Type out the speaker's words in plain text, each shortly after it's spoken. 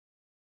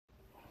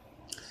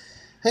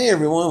Hey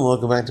everyone,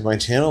 welcome back to my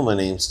channel. My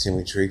name's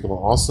Timmy Treacle,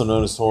 also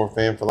known as Horror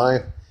Fan for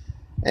Life.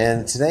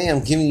 And today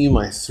I'm giving you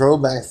my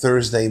Throwback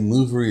Thursday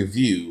movie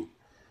review.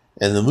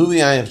 And the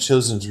movie I have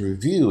chosen to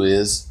review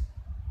is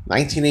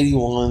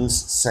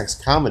 1981's sex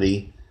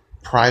comedy,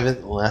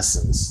 Private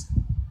Lessons.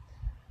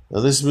 Now,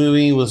 this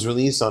movie was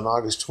released on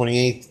August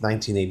 28th,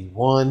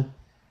 1981.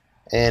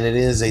 And it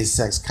is a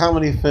sex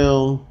comedy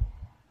film,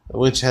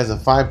 which has a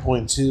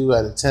 5.2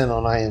 out of 10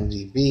 on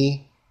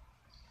IMDb.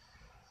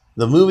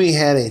 The movie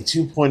had a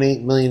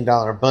 $2.8 million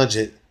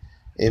budget.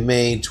 It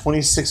made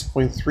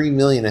 $26.3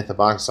 million at the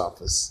box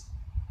office.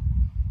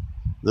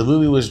 The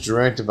movie was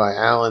directed by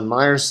Alan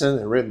Meyerson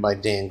and written by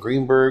Dan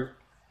Greenberg.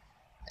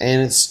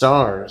 And it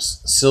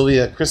stars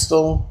Sylvia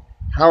Kristel,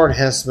 Howard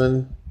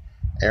Hesseman,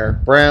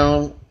 Eric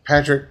Brown,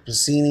 Patrick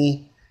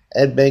Piscini,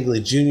 Ed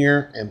Begley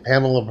Jr., and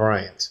Pamela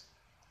Bryant.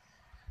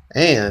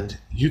 And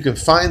you can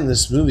find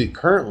this movie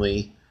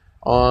currently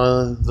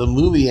on the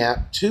movie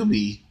app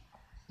Tubi.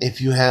 If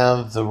you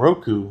have the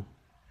Roku,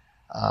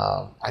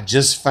 I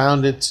just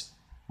found it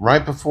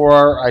right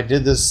before I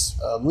did this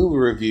movie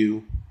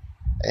review,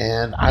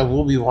 and I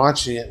will be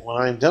watching it when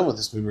I'm done with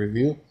this movie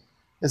review.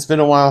 It's been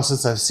a while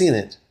since I've seen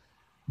it,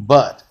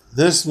 but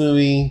this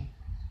movie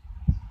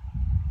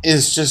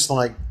is just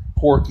like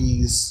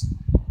Porky's,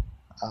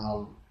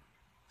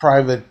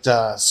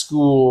 Private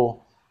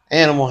School,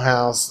 Animal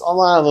House, a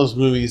lot of those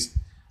movies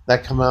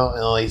that come out in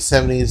the late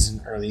 70s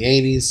and early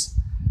 80s,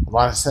 a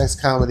lot of sex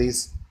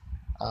comedies.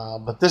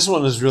 But this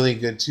one is really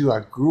good too.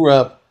 I grew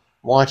up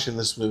watching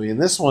this movie,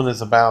 and this one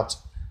is about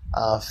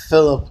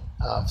Philip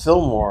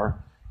Fillmore,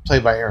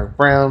 played by Eric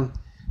Brown.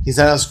 He's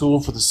out of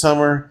school for the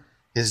summer.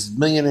 His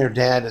millionaire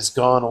dad has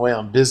gone away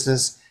on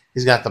business.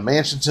 He's got the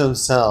mansion to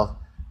himself,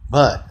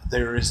 but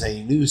there is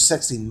a new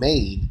sexy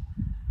maid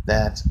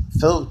that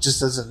Philip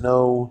just doesn't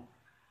know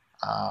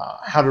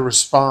how to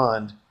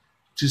respond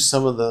to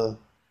some of the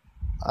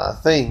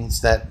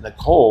things that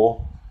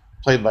Nicole,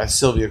 played by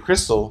Sylvia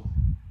Kristel,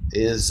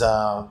 is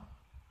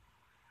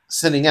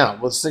sending out,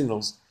 what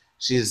signals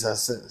she is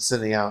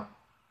sending out.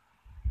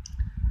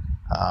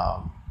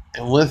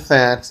 And with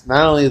that,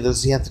 not only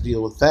does he have to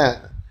deal with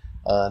that,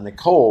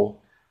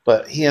 Nicole,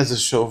 but he has a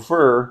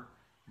chauffeur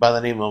by the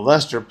name of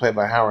Lester, played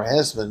by Howard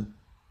Hesseman,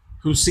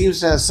 who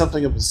seems to have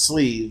something up his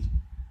sleeve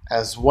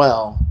as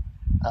well,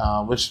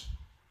 which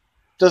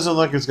doesn't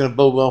look like it's going to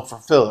bode well for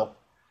Philip.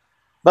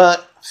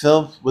 But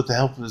Philip, with the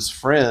help of his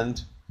friend,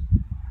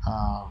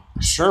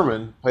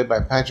 Sherman, played by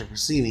Patrick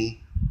Piscini,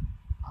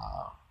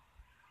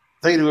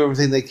 they do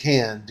everything they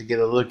can to get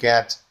a look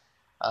at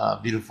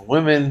beautiful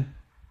women,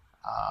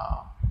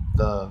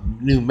 the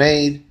new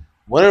maid,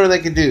 whatever they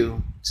can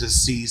do to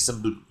see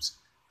some boobs,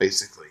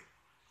 basically.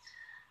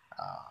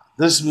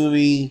 This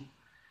movie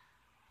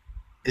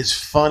is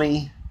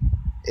funny.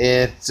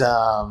 It's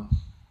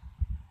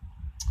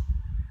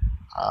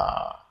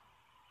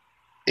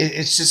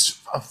just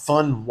a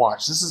fun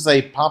watch. This is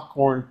a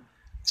popcorn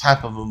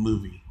type of a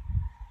movie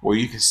where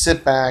you can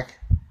sit back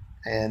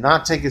and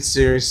not take it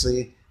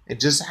seriously and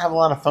just have a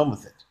lot of fun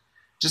with it.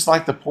 Just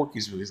like the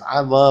Porky's movies.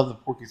 I love the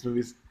Porky's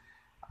movies.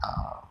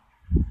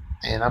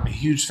 And I'm a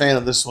huge fan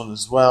of this one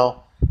as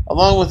well,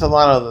 along with a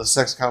lot of the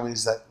sex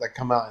comedies that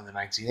come out in the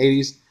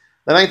 1980s.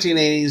 The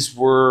 1980s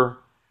were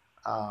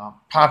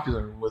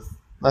popular with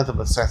nothing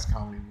but sex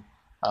comedy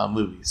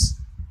movies.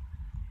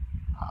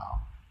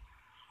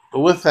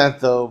 But with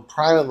that, though,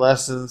 Private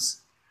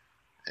Lessons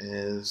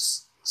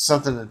is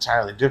something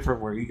entirely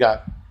different, where you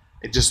got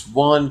just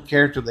one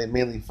character they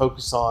mainly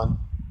focus on,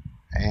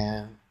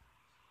 and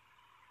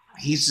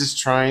he's just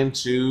trying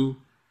to,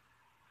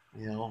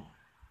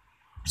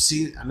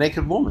 see a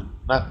naked woman,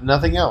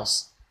 nothing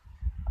else.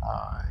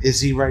 Is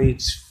he ready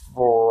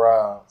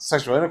for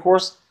sexual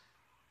intercourse?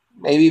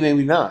 Maybe,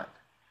 maybe not.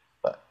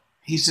 But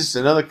he's just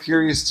another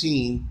curious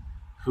teen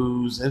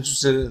who's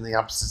interested in the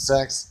opposite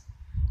sex.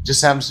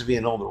 Just happens to be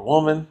an older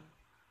woman.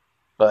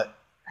 But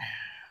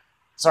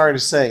sorry to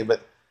say,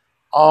 but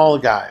all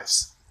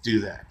guys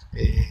do that.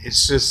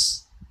 It's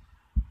just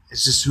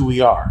who we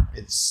are.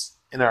 It's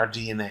in our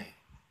DNA.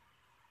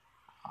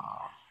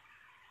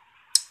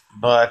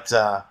 But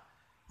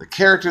the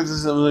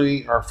characters in the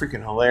movie are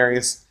freaking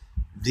hilarious.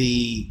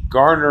 The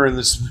gardener in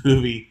this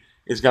movie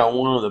has got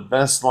one of the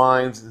best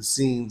lines and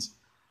scenes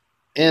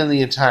in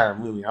the entire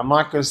movie. I'm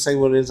not going to say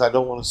what it is. I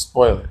don't want to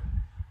spoil it.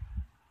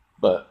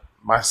 But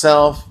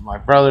myself, my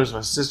brothers,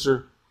 my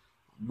sister,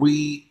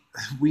 we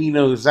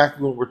know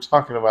exactly what we're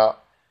talking about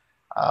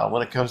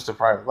when it comes to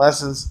Private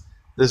Lessons.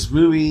 This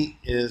movie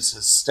is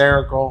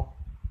hysterical,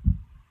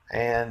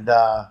 and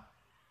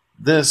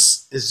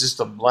this is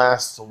just a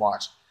blast to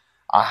watch.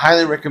 I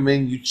highly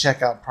recommend you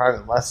check out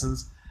Private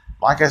Lessons.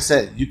 Like I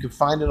said, you can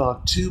find it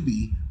on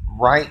Tubi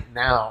right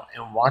now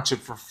and watch it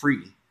for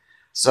free.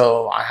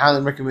 So I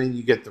highly recommend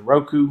you get the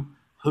Roku,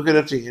 hook it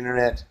up to the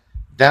internet,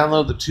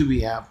 download the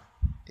Tubi app,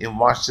 and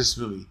watch this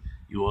movie.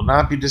 You will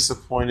not be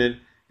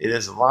disappointed. It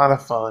is a lot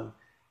of fun.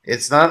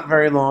 It's not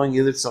very long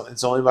either.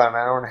 It's only about an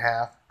hour and a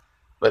half,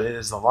 but it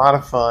is a lot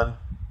of fun.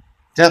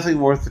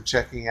 Definitely worth the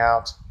checking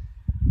out.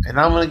 And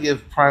I'm going to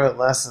give Private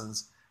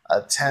Lessons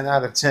a 10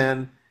 out of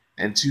 10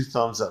 and 2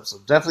 thumbs up. So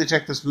definitely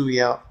check this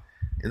movie out.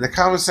 In the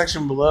comment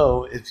section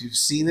below, if you've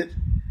seen it,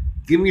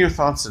 give me your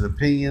thoughts and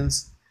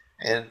opinions.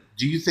 And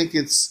do you think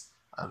it's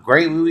a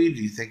great movie?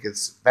 Do you think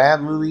it's a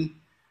bad movie?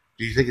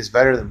 Do you think it's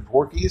better than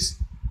Porky's?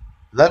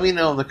 Let me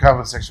know in the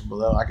comment section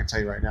below. I can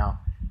tell you right now,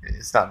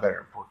 it's not better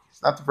than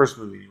Porky's. Not the first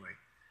movie anyway.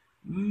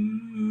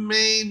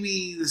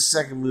 Maybe the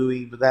second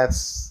movie, but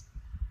that's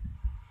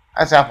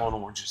apple and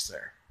oranges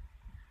there.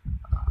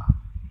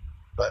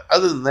 But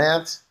other than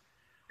that,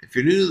 if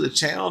you're new to the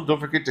channel, don't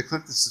forget to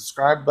click the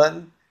subscribe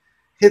button,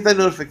 hit that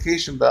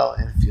notification bell,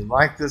 and if you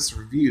like this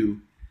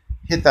review,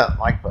 hit that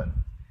like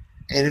button.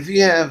 And if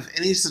you have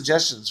any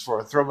suggestions for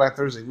a Throwback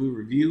Thursday movie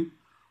review,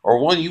 or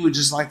one you would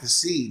just like to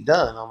see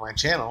done on my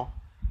channel,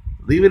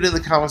 leave it in the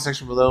comment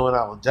section below and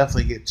I will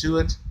definitely get to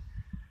it.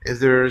 If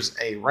there's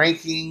a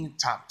ranking,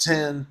 top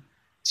 10,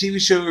 TV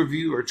show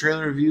review, or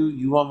trailer review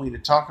you want me to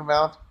talk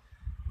about,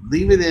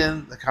 leave it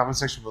in the comment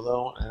section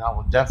below and I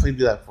will definitely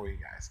do that for you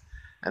guys.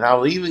 And I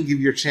will even give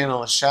your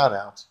channel a shout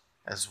out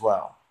as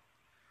well.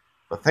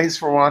 But thanks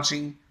for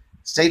watching.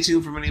 Stay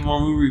tuned for many more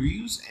movie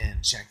reviews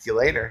and check you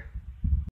later.